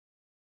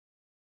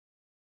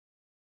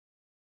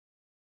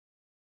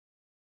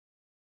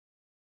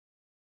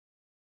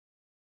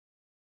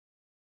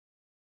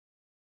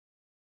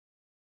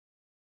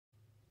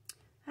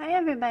Hi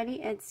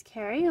everybody, it's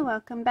Carrie.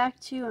 Welcome back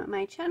to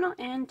my channel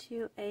and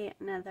to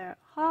another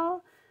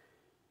haul.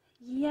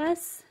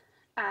 Yes,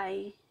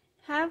 I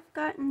have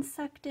gotten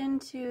sucked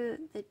into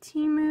the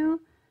Temu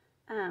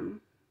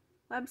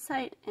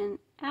website and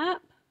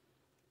app.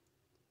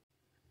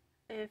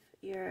 If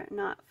you're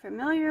not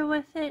familiar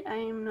with it, I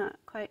am not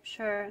quite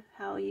sure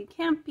how you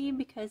can't be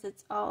because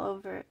it's all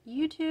over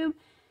YouTube.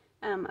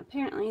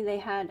 Apparently they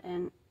had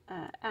an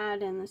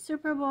ad in the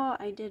Super Bowl.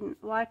 I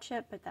didn't watch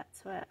it, but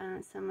that's what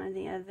some of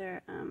the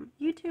other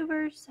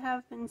YouTubers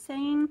have been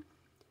saying.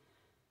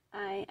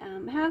 I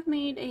have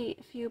made a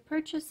few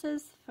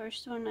purchases.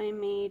 First one I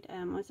made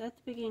was at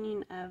the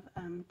beginning of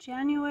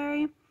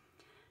January,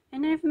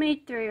 and I've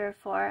made 3 or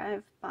 4.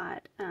 I've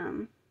bought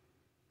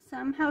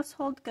some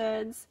household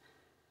goods.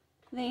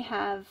 They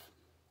have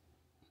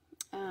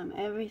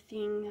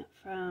everything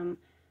from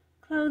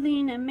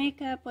clothing and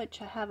makeup,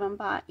 which I haven't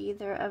bought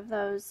either of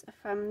those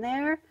from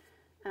there,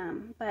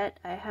 but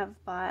I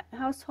have bought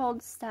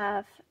household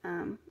stuff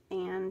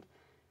and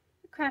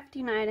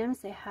crafting items.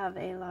 They have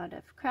a lot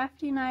of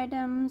crafting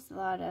items, a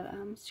lot of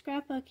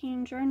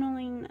scrapbooking,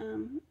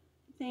 journaling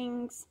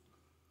things,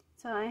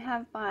 so I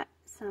have bought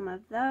some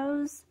of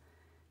those.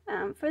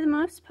 For the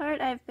most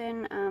part, I've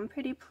been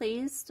pretty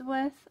pleased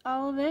with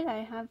all of it. I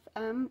have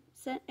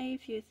sent a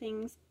few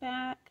things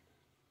back,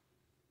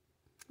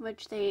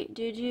 which they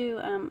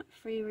do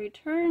free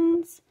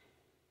returns.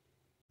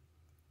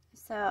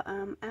 So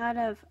out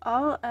of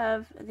all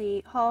of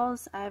the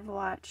hauls I've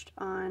watched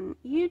on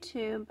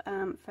YouTube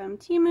from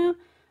Temu,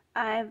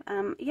 I've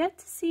yet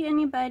to see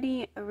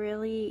anybody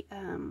really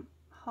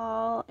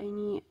haul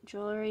any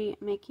jewelry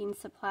making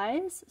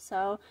supplies.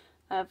 So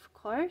of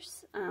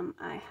course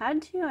I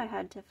had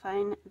to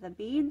find the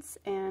beads,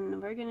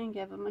 and we're gonna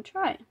give them a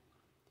try.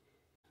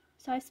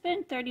 So I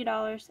spent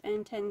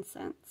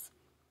 $30.10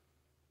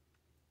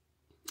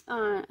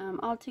 on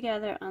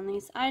altogether on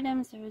these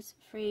items. There was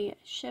free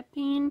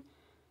shipping.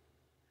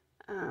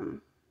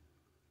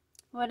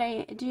 What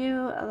I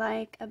do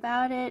like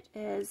about it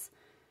is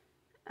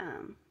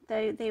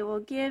they will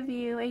give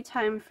you a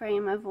time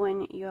frame of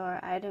when your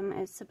item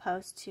is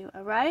supposed to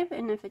arrive,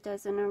 and if it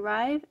doesn't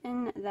arrive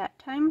in that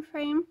time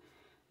frame,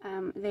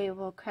 they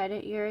will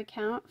credit your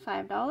account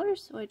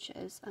 $5, which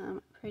is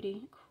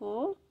pretty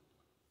cool.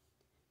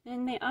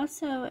 And they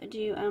also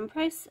do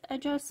price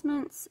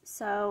adjustments,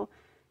 so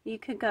you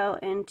could go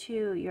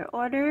into your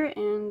order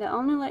and they'll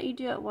only let you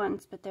do it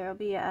once, but there will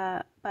be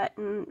a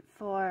button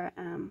for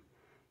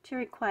to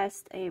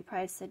request a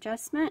price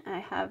adjustment. I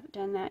have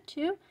done that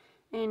too,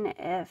 and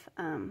if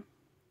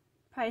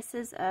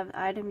prices of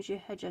items you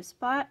had just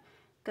bought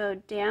go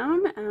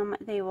down,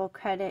 they will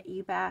credit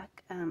you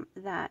back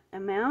that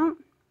amount,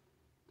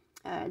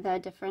 the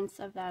difference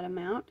of that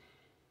amount.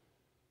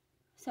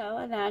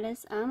 So that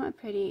is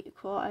pretty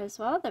cool as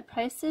well. The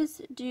prices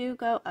do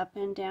go up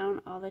and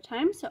down all the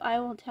time, so I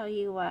will tell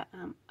you what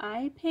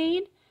I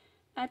paid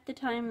at the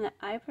time that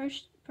I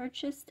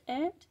purchased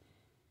it.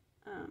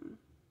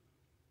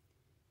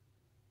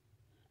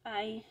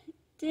 I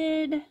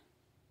did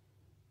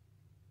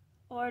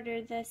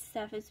order this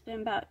stuff. It's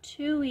been about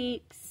 2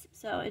 weeks,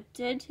 so it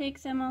did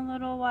take them a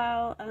little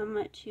while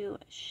to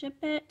ship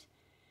it.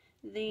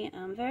 The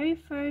very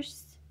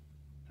first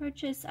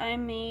purchase I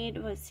made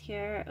was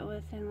here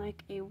within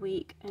like a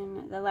week,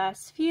 and the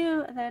last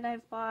few that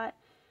I've bought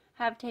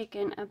have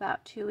taken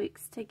about 2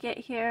 weeks to get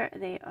here.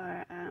 They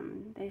are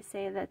they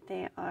say that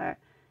they are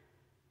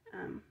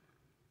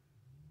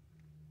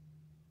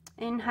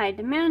in high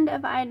demand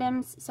of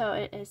items, so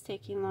it is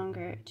taking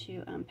longer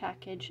to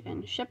package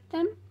and ship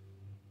them.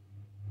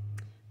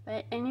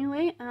 But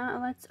anyway,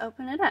 let's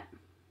open it up.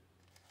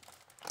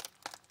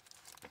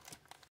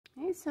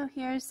 Okay, so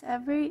here's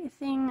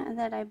everything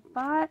that I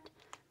bought.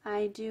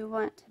 I do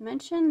want to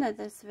mention that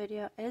this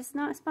video is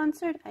not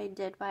sponsored. I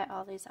did buy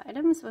all these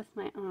items with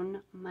my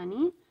own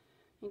money.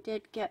 I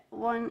did get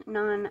one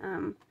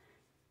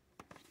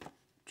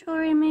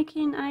jewelry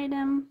making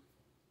item.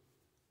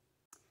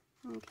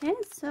 Okay,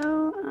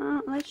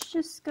 so let's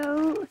just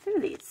go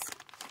through these.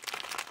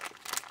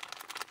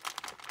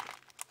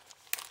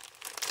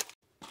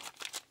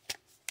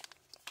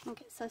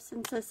 Okay, so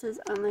since this is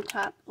on the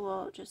top,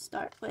 we'll just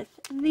start with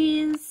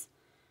these.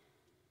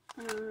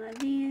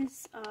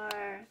 These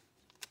are,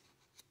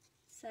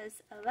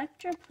 says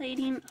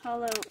electroplating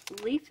hollow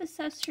leaf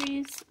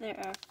accessories. There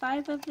are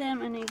 5 of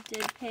them, and I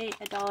did pay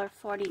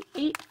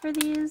 $1.48 for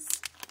these.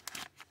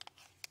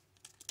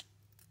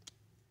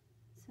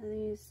 So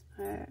these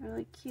are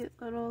really cute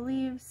little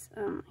leaves.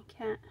 I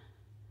can't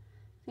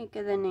think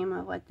of the name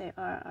of what they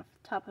are off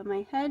the top of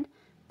my head.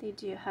 They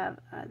do have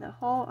the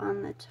hole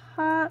on the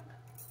top.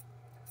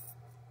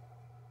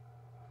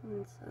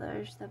 And so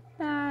there's the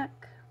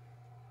back.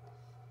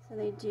 So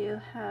they do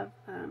have,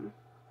 so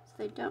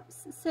they don't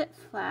sit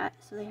flat,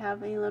 so they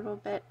have a little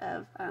bit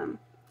of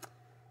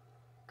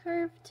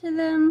curve to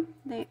them.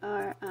 They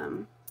are,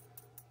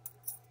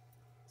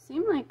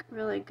 seem like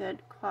really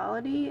good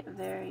quality,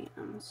 very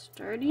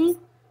sturdy.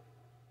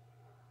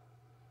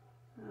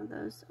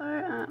 Those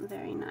are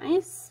very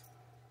nice.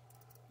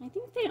 I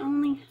think they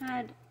only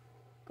had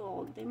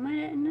gold. They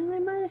might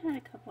have had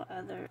a couple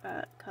other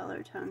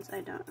color tones.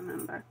 I don't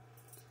remember.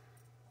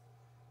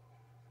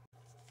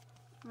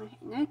 Okay,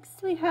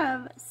 next we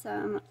have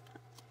some.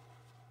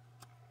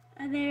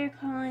 They're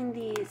calling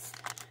these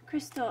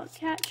crystal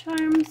cat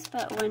charms,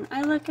 but when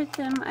I look at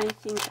them, I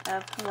think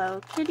of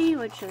Hello Kitty,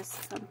 which is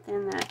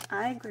something that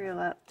I grew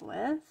up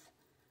with.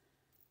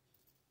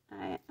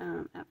 I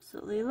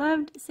absolutely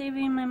loved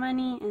saving my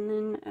money and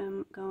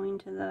then going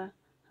to the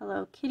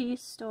Hello Kitty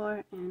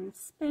store and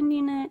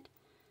spending it.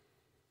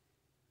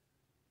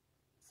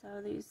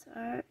 So these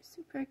are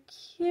super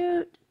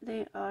cute.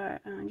 They are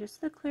just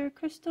the clear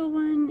crystal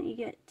one. You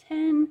get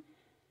 10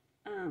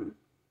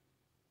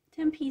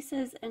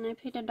 pieces, and I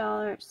paid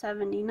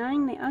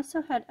 $1.79. They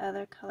also had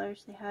other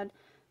colors. They had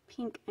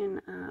pink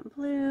and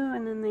blue,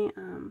 and then they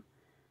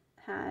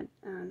had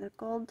the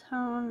gold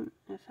tone,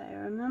 if I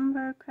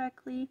remember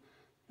correctly.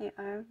 They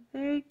are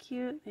very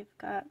cute. They've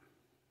got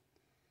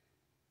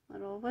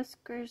little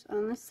whiskers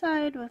on the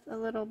side with a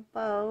little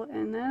bow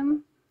in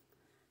them.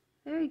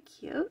 Very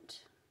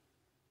cute.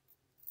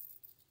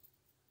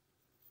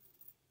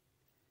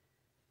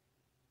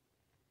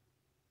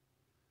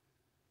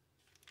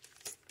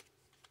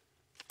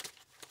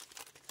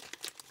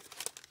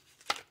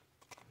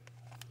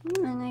 And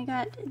then I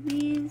got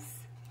these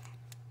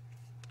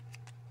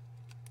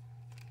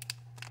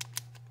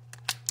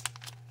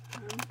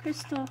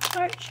crystal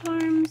heart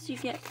charms. You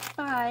get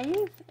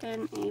 5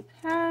 in a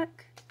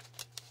pack.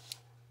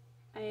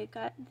 I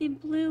got the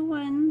blue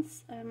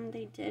ones.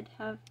 They did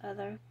have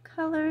other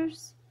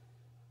colors.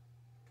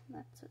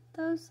 That's what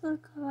those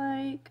look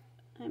like.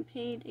 I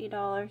paid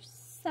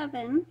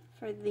 $1.07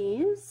 for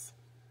these.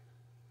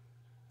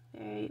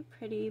 Very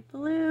pretty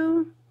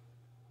blue.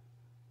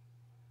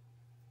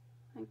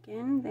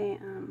 Again, they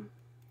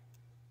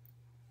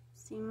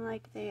seem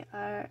like they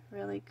are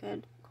really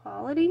good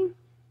quality.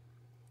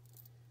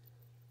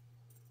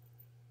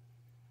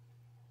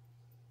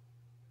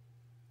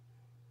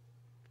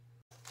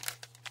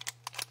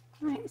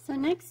 Alright, so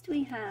next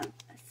we have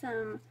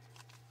some,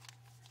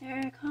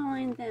 they're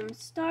calling them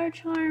star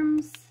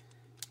charms.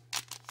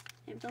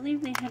 I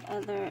believe they had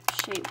other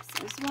shapes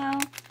as well,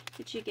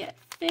 but you get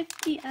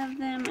 50 of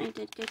them. I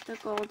did get the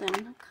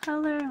golden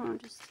color. I'll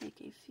just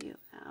take a few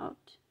out.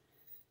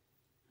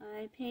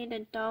 I paid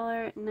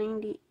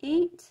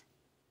 $1.98.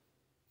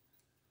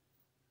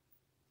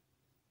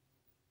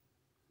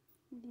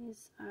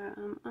 These are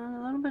on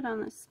a little bit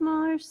on the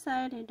smaller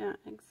side. I don't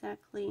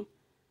exactly,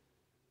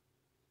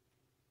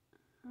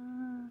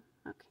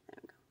 okay, there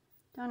we go.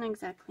 Don't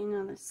exactly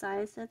know the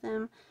size of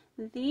them.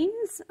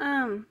 These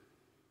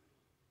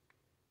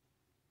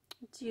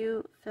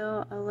do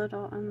feel a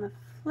little on the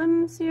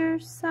flimsier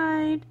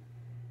side.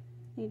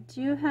 They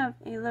do have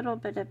a little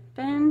bit of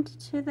bend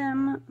to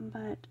them,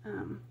 but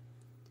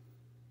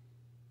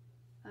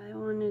I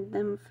wanted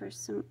them for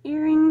some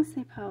earrings.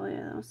 They probably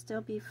will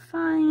still be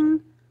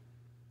fine.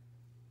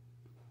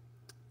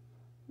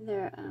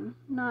 They're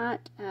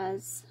not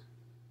as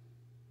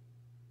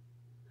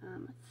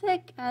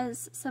thick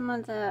as some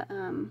of the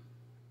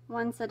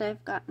ones that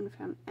I've gotten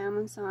from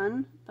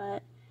Amazon,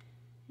 but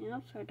you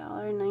know, for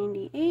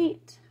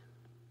 $1.98,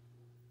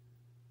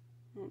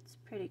 it's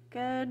pretty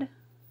good.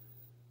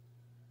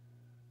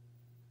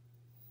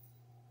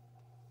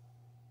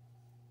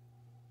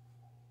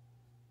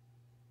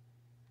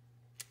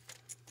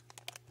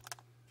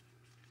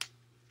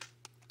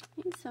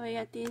 So we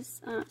got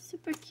these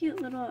super cute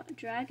little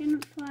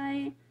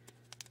dragonfly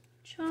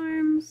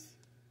charms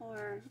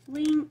or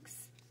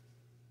links.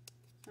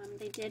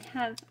 They did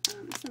have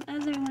some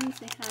other ones.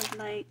 They had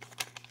like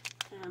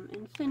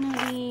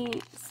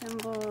infinity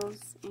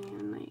symbols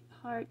and like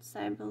hearts,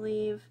 I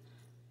believe.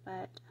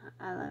 But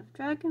I love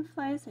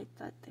dragonflies. I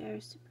thought they're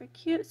super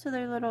cute. So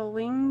their little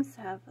wings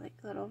have like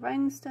little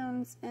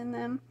rhinestones in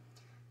them.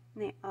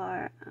 And they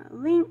are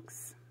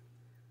links.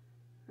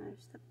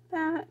 There's the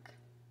back.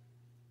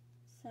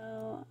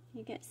 So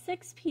you get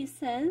 6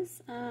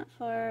 pieces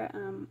for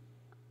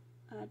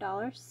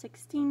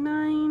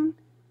 $1.69.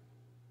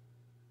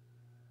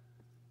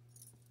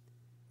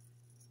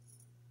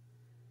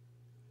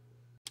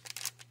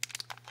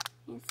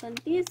 So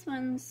these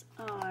ones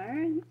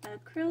are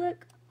acrylic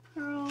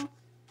pearl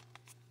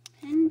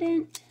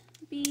pendant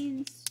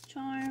beads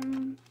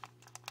charm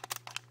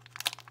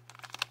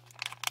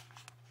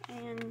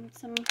and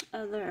some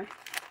other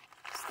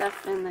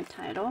stuff in the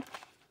title.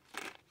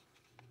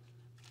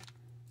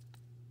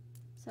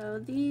 So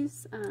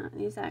these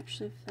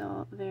actually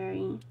feel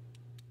very, it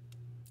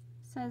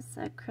says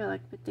acrylic,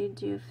 but they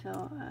do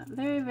feel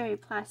very, very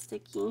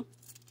plasticky.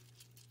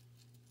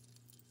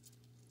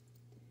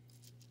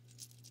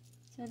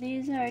 So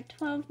these are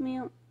 12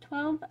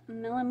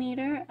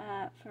 millimeter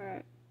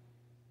for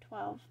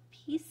 12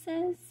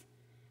 pieces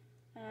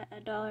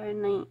at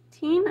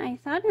 $1.19. I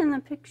thought in the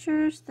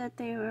pictures that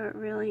they were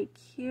really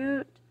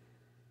cute.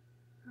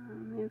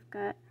 They've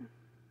got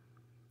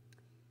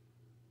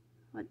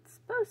what's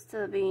supposed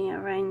to be a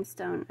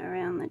rhinestone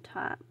around the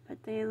top,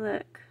 but they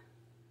look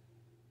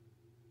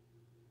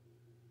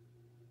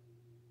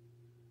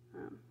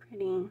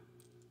pretty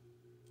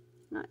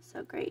not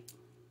so great.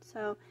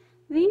 So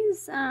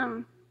these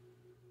I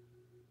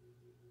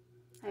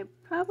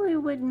probably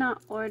would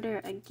not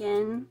order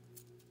again,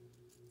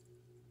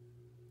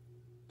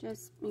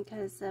 just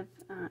because of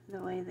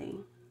the way they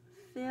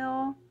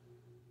feel.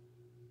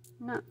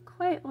 Not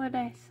quite what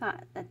I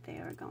thought that they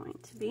were going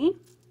to be,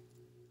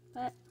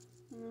 but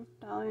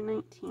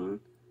 $1.19.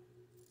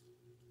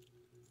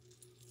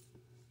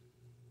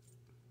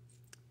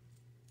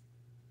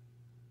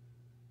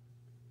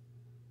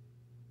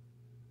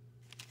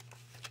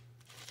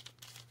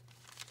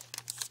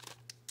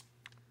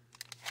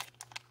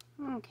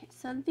 Okay,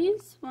 so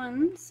these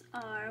ones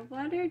are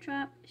water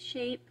drop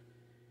shape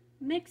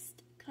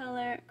mixed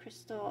color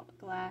crystal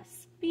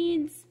glass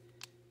beads.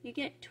 You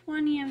get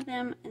 20 of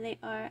them, and they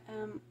are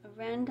a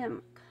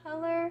random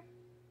color.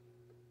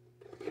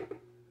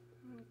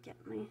 Get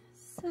my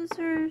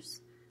scissors.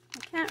 I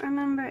can't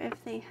remember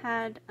if they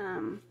had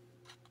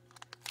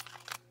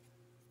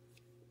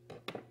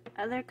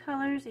other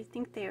colors. I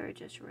think they were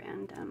just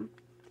random.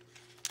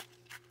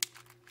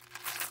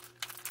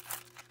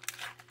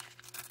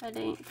 But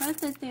I thought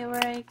that they were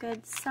a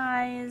good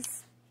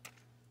size.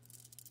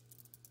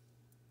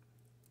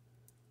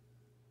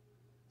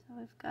 So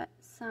we've got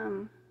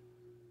some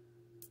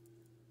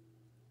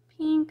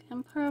pink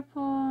and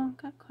purple,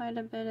 got quite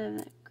a bit of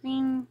the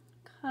green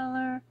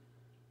color,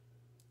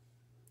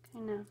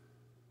 kind of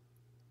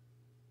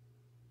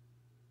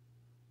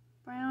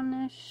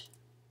brownish.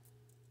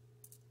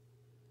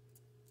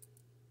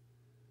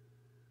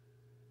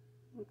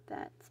 I think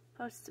that's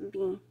supposed to be,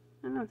 I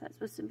don't know if that's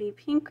supposed to be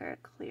pink or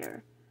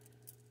clear.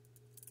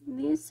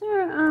 These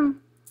are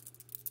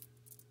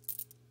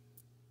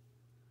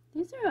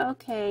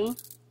okay.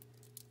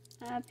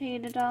 I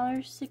paid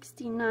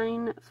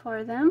 $1.69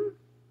 for them.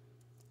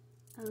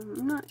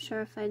 I'm not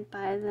sure if I'd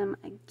buy them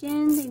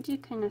again. They do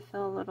kind of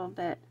feel a little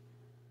bit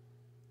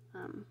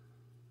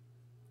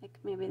like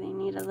maybe they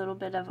need a little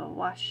bit of a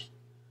wash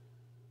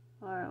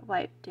or a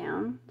wipe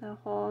down. The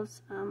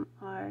holes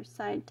are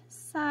side to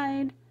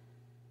side.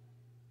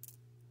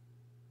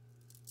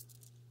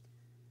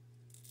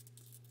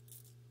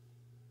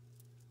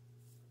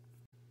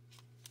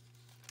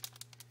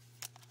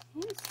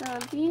 Okay, so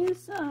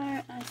these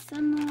are a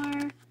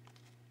similar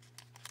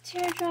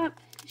teardrop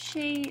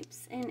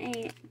shapes in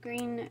a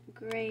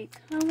green-gray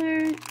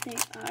color. They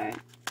are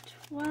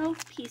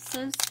 12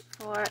 pieces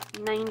for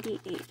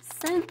 98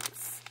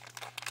 cents.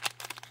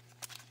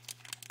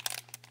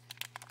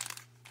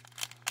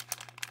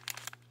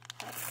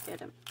 Let's get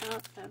them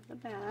out of the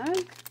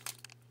bag.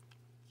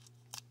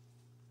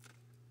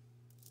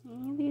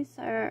 Okay, these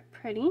are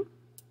pretty.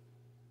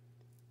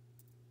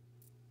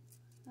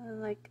 I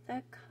like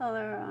the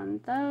color on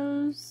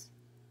those.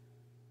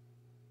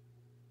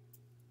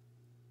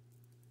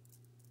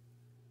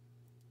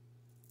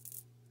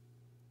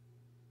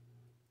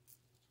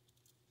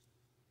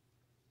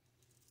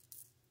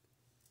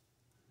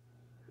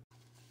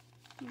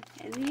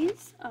 Okay,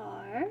 these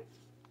are,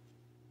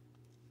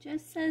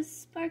 just says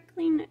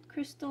sparkling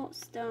crystal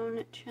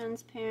stone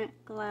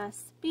transparent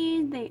glass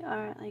bead. They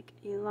are like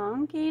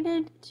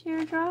elongated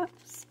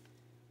teardrops.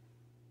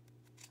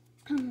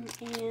 And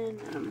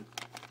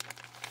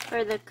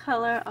for the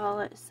color, all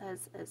it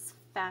says is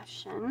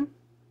fashion.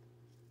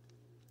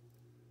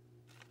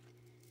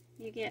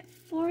 You get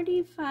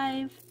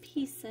 45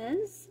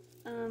 pieces.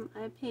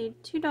 I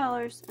paid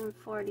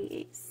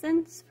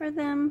 $2.48 for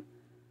them.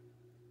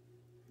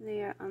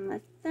 They are on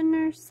the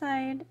thinner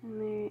side, and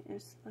they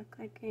just look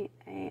like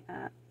a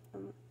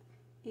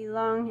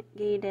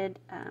elongated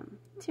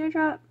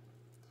teardrop.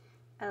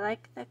 I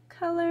like the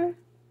color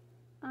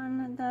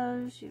on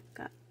those. You've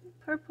got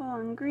purple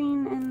and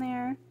green in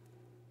there.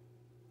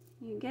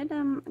 You get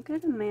a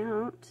good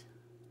amount.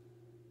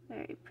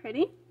 Very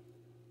pretty.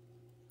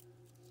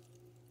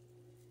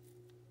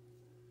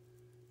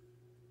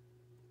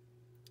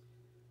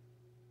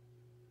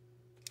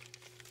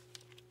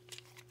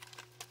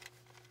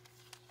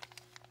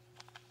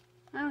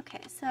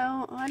 Okay,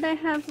 so what I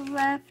have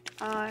left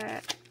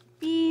are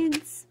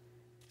beads,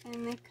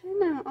 and they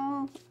kind of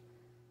all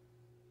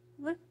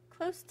look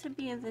close to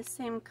be the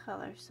same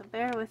color, so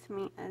bear with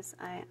me as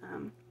I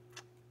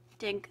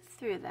dig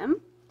through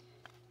them.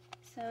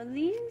 So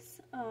these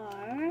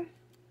are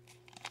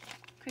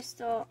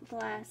crystal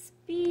glass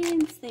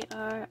beads. They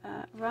are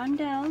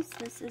rondelles.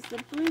 This is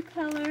the blue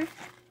color.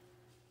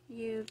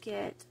 You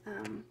get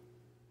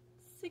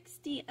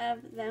 60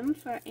 of them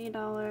for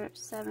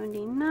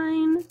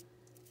 $8.79.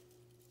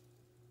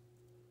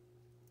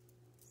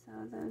 So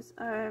those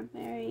are a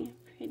very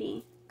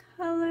pretty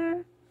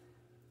color.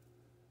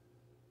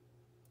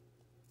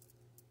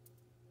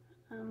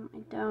 I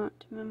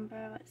don't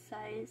remember what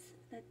size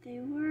that they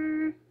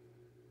were.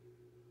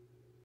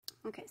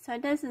 Okay, so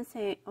it doesn't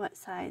say what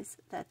size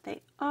that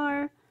they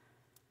are.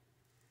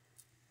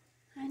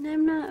 And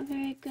I'm not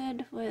very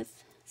good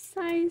with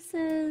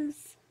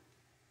sizes,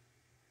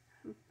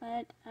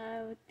 but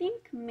I would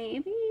think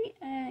maybe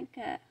like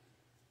a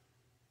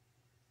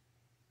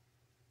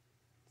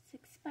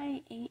 6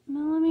 by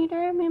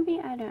 8mm, maybe?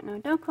 I don't know.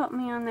 Don't quote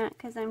me on that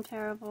because I'm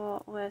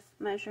terrible with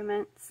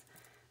measurements.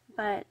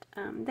 But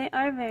they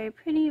are very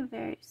pretty,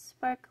 very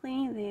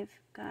sparkly. They've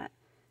got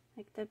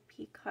like the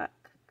peacock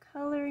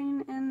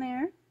coloring in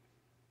there.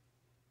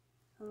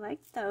 I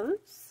like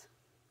those.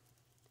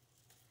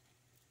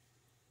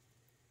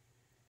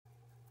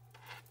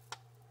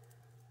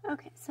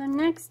 Okay, so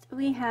next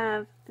we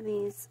have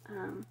these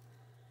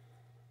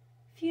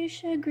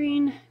fuchsia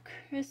green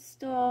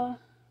crystal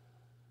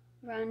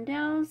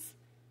rondelles,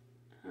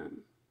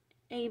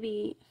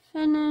 AB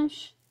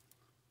finish.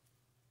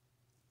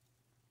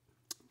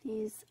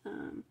 These,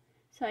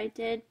 so I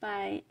did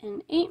buy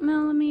an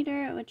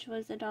 8mm, which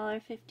was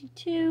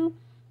 $1.52,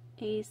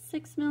 a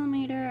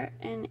 6mm,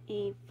 and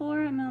a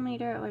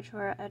 4mm, which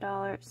were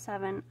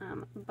 $1.07,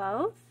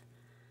 both.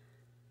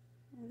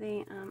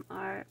 They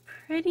are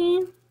pretty.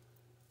 Let's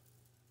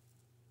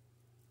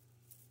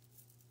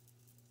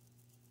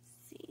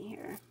see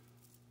here.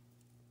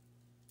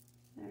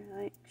 They're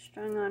like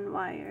strung on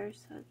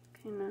wires, so it's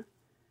kind of,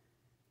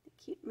 they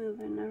keep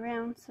moving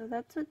around. So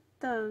that's what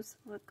those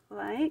look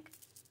like.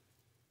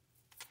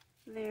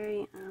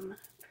 Very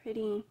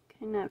pretty,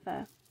 kind of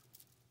a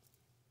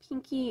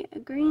pinky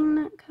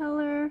green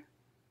color.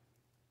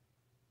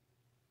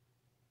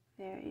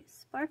 Very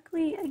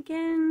sparkly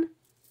again.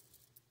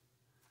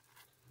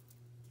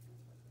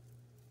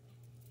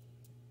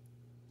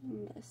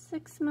 And the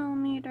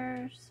 6mm.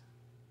 I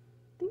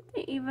think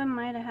they even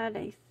might have had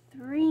a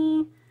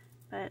 3,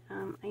 but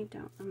I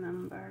don't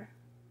remember.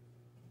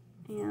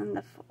 And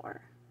the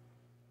 4.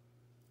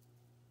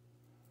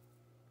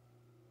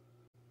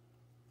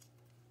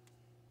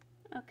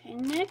 Okay,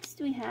 next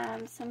we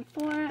have some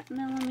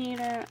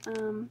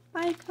 4mm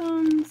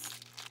bicones.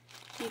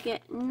 You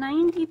get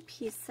 90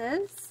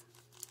 pieces.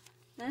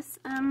 This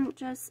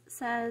just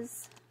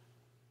says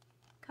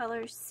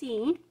color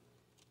C.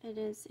 It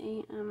is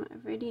a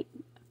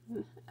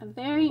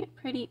very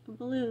pretty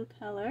blue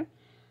color.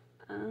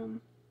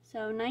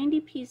 So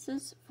 90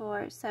 pieces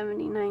for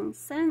 79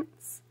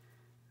 cents.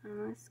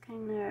 This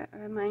kind of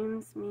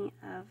reminds me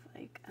of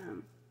like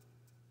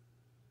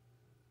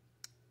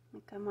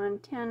a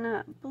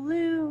Montana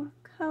blue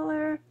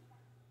color.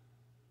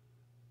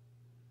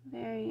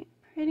 Very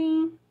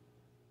pretty,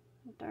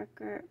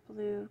 darker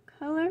blue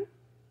color.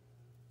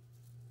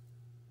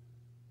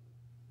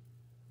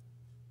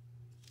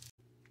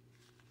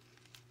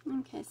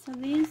 Okay, so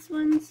these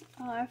ones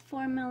are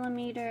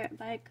 4mm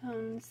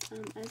bicones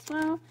as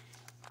well.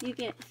 You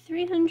get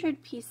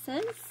 300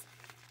 pieces.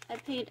 I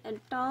paid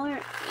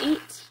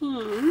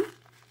 $1.18.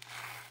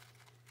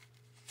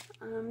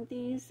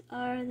 These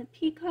are the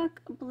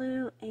peacock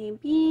blue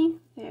AB,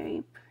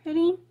 very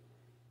pretty.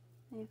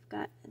 They've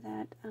got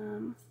that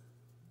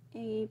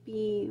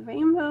AB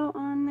rainbow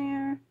on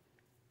there,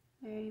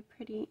 very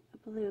pretty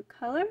blue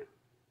color.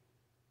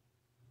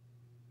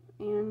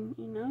 And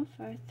you know,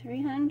 for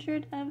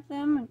 300 of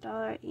them,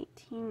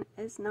 $1.18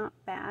 is not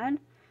bad.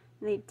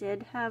 They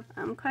did have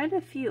quite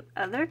a few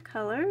other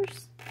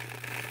colors.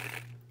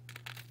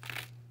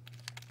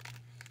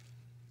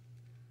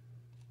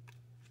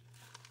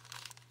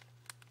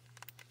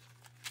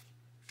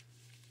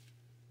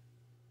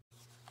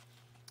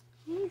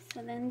 Okay,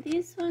 so then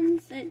these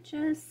ones, it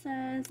just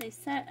says a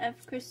set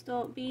of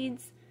crystal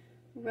beads,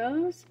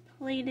 rose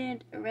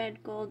plated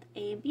red gold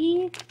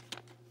AB.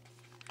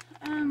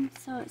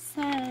 So it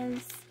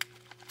says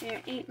they're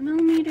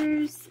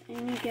 8mm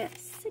and you get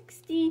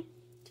 60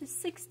 to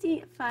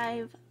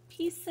 65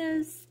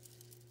 pieces.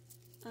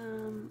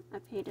 I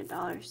paid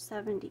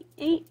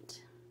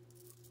 $1.78.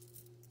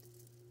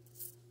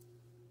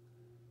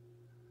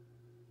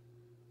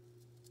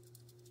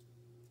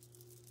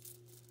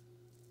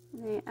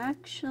 They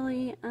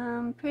actually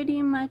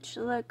pretty much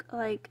look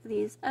like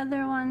these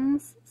other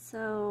ones,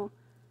 so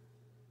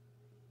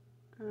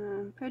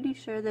I'm pretty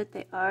sure that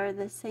they are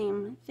the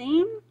same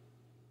thing.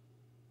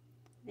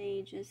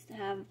 They just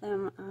have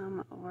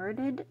them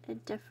worded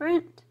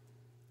different.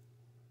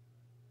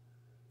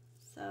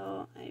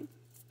 So I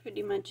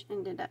pretty much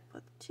ended up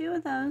with 2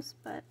 of those,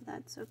 but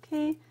that's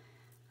okay.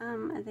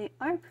 They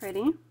are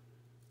pretty.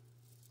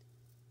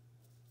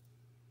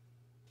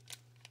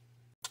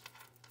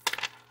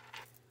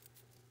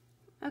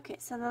 Okay,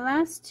 so the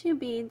last 2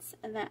 beads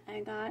that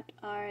I got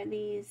are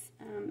these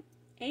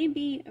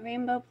AB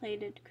rainbow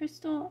plated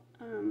crystal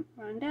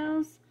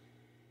rondelles,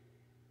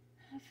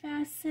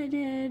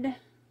 faceted.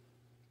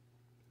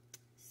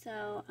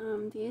 So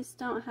these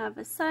don't have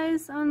a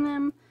size on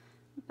them,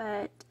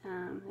 but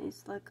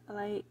these look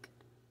like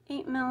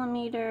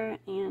 8mm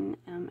and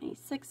a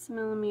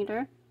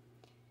 6mm.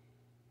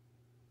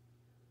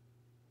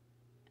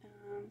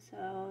 So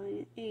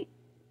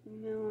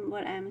 8mm,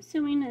 what I'm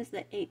assuming is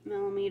the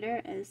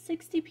 8mm is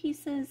 60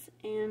 pieces,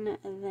 and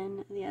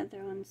then the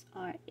other ones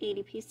are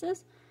 80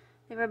 pieces.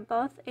 They were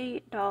both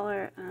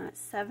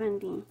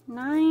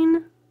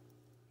 $1.79.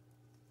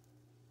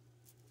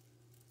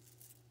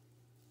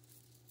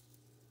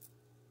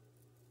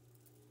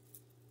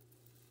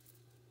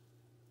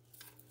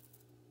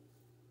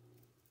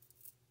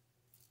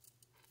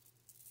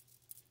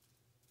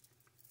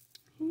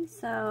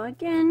 So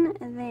again,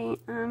 they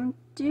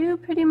do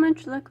pretty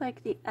much look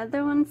like the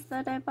other ones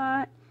that I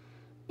bought,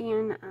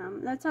 and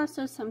that's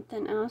also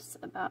something else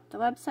about the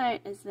website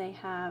is they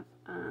have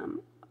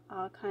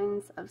all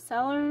kinds of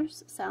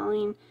sellers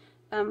selling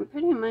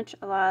pretty much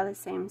a lot of the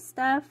same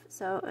stuff.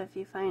 So if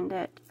you find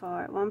it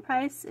for one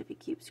price, if you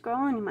keep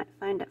scrolling, you might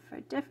find it for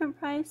a different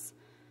price.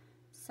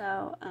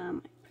 So I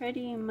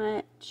pretty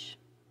much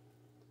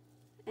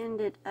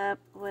ended up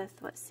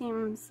with what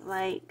seems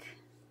like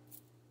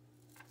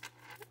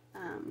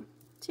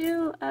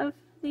 2 of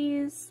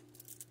these.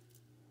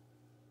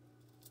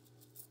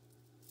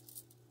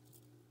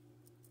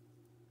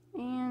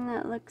 And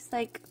it looks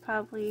like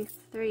probably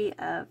 3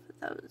 of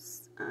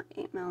those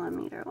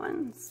 8mm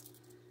ones.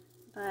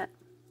 But,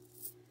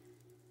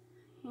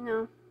 you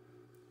know,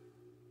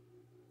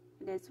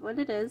 it is what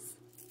it is.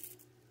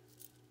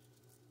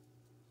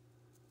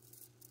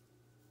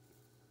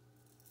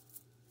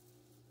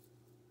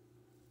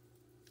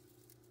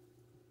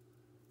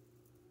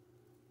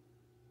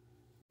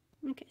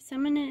 Okay, so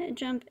I'm going to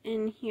jump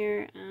in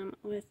here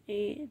with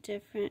a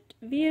different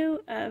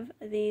view of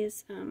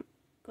these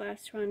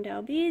glass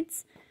rondelle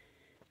beads.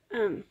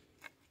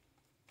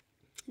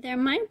 There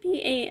might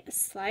be a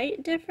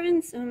slight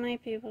difference. We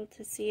might be able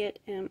to see it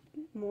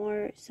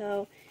more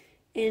so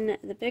in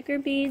the bigger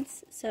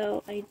beads.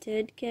 So I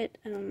did get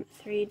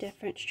 3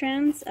 different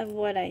strands of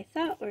what I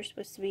thought were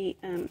supposed to be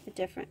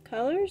different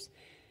colors.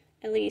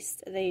 At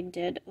least they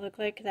did look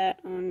like that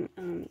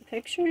on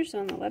pictures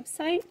on the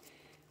website.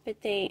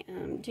 But they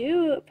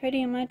do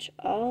pretty much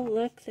all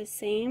look the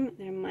same.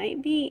 There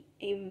might be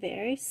a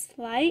very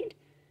slight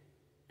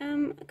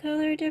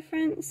color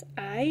difference.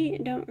 I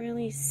don't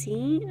really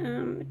see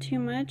too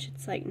much.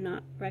 It's like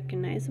not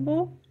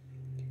recognizable.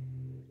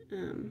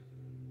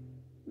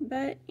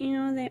 But you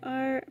know, they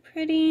are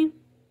pretty,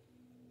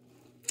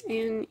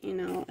 and you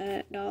know,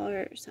 $1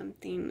 or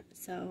something.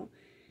 So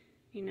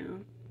you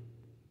know,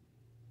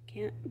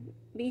 can't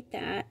beat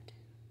that.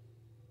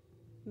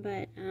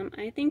 But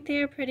I think they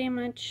are pretty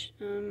much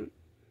the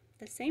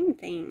same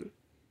thing.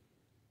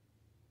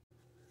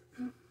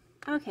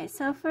 Okay,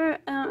 so for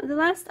the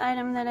last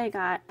item that I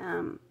got,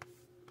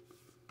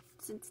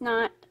 it's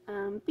not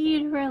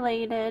bead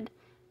related,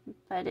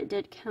 but it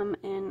did come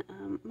in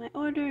my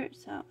order,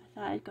 so I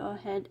thought I'd go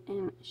ahead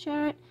and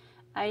share it.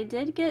 I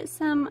did get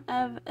some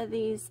of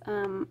these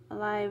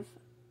live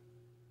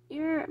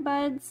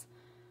earbuds,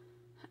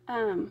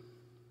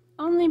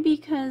 only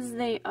because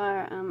they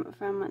are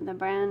from the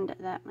brand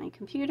that my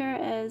computer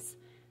is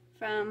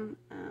from,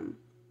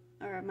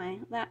 or my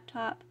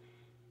laptop,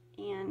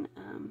 and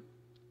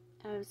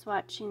I was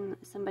watching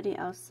somebody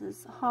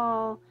else's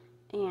haul,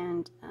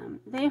 and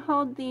they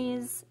hauled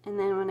these, and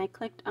then when I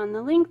clicked on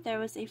the link, there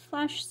was a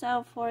flash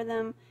sale for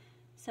them.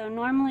 So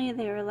normally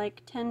they were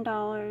like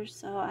 $10,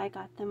 so I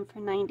got them for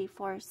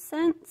 94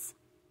 cents.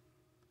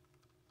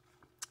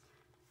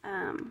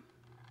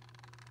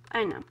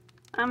 I know,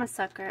 I'm a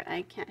sucker,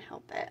 I can't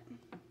help it.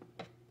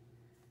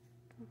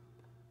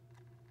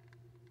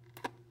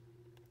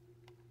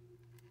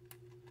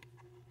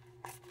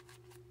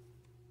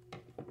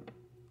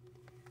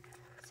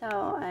 So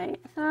I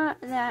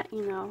thought that,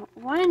 you know,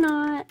 why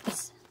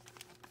not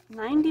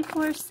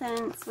 94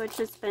 cents, which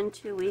has been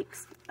 2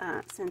 weeks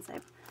since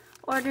I've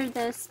ordered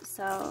this,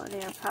 so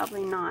they are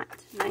probably not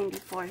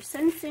 94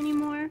 cents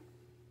anymore.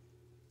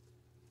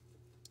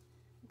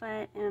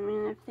 But, I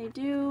mean, if they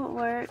do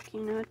work,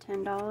 you know,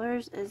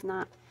 $10 is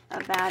not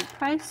a bad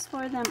price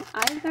for them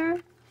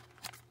either.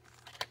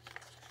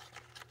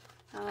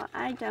 So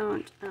I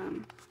don't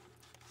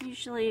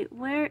usually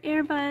wear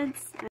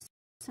earbuds. I have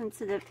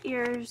sensitive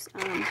ears,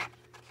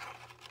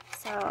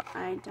 so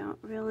I don't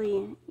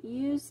really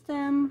use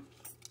them.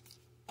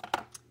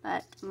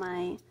 But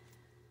my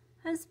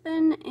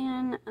husband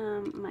and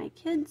my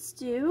kids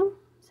do.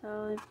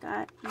 So they've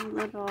got a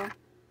little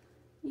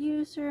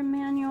user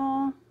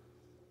manual,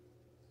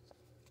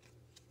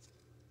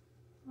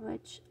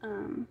 which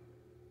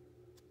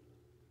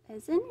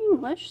is in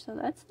English, so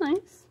that's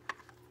nice.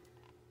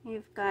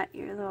 You've got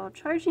your little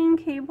charging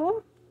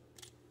cable.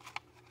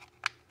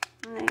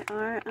 They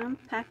are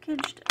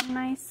packaged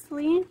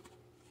nicely.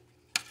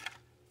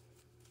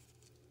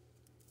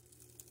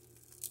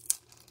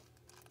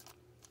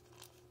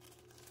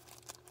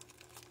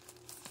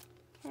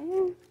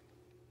 Okay,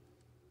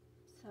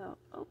 so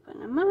open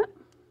them up,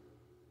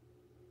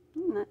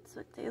 and that's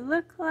what they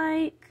look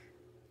like.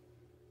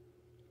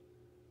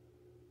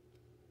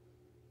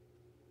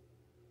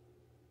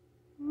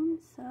 And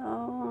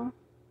so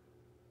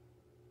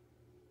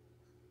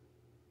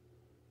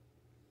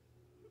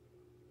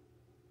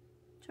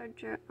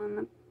charger on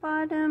the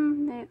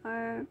bottom. They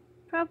are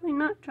probably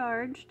not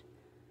charged,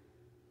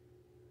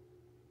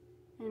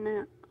 and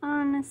I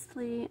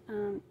honestly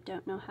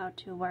don't know how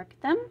to work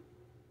them.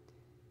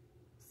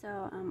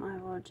 So I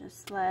will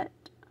just let,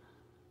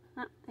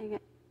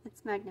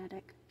 it's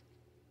magnetic.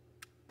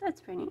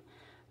 That's pretty neat.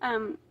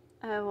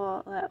 I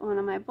will let one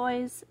of my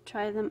boys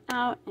try them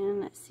out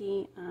and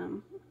see.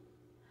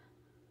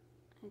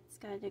 It's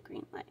got a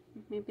green light.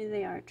 Maybe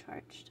they are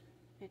charged.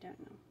 I don't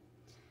know.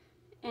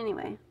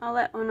 Anyway, I'll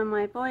let one of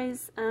my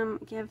boys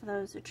give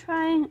those a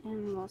try,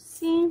 and we'll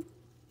see.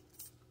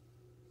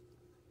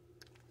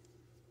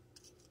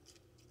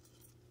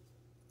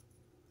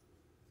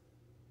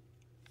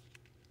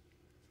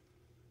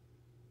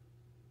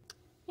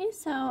 Okay,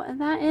 so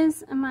that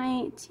is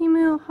my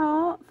Temu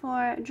haul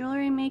for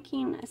jewelry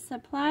making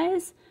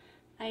supplies.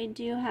 I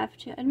do have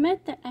to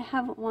admit that I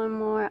have one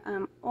more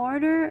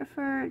order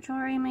for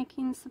jewelry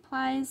making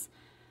supplies.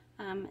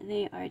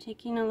 They are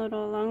taking a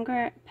little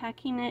longer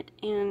packing it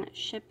and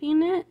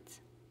shipping it.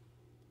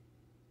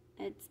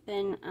 It's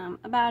been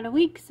about a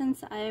week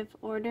since I've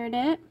ordered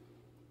it,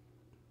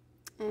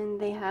 and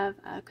they have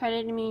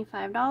credited me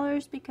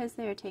 $5 because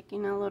they're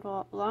taking a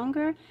little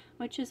longer,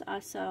 which is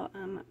also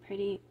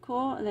pretty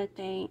cool that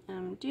they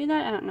do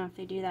that. I don't know if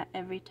they do that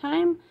every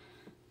time,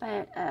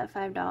 but a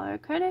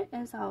 $5 credit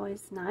is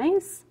always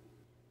nice.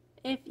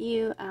 If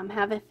you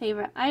have a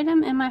favorite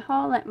item in my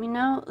haul, let me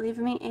know. Leave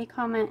me a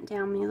comment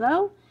down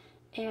below.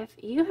 If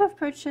you have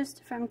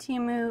purchased from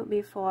Temu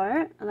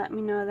before, let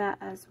me know that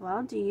as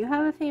well. Do you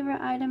have a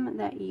favorite item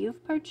that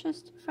you've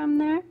purchased from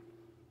there?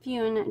 If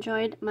you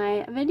enjoyed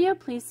my video,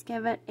 please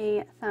give it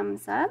a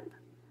thumbs up.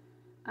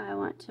 I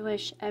want to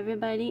wish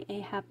everybody a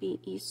happy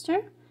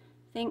Easter.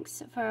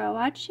 Thanks for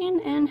watching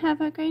and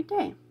have a great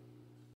day.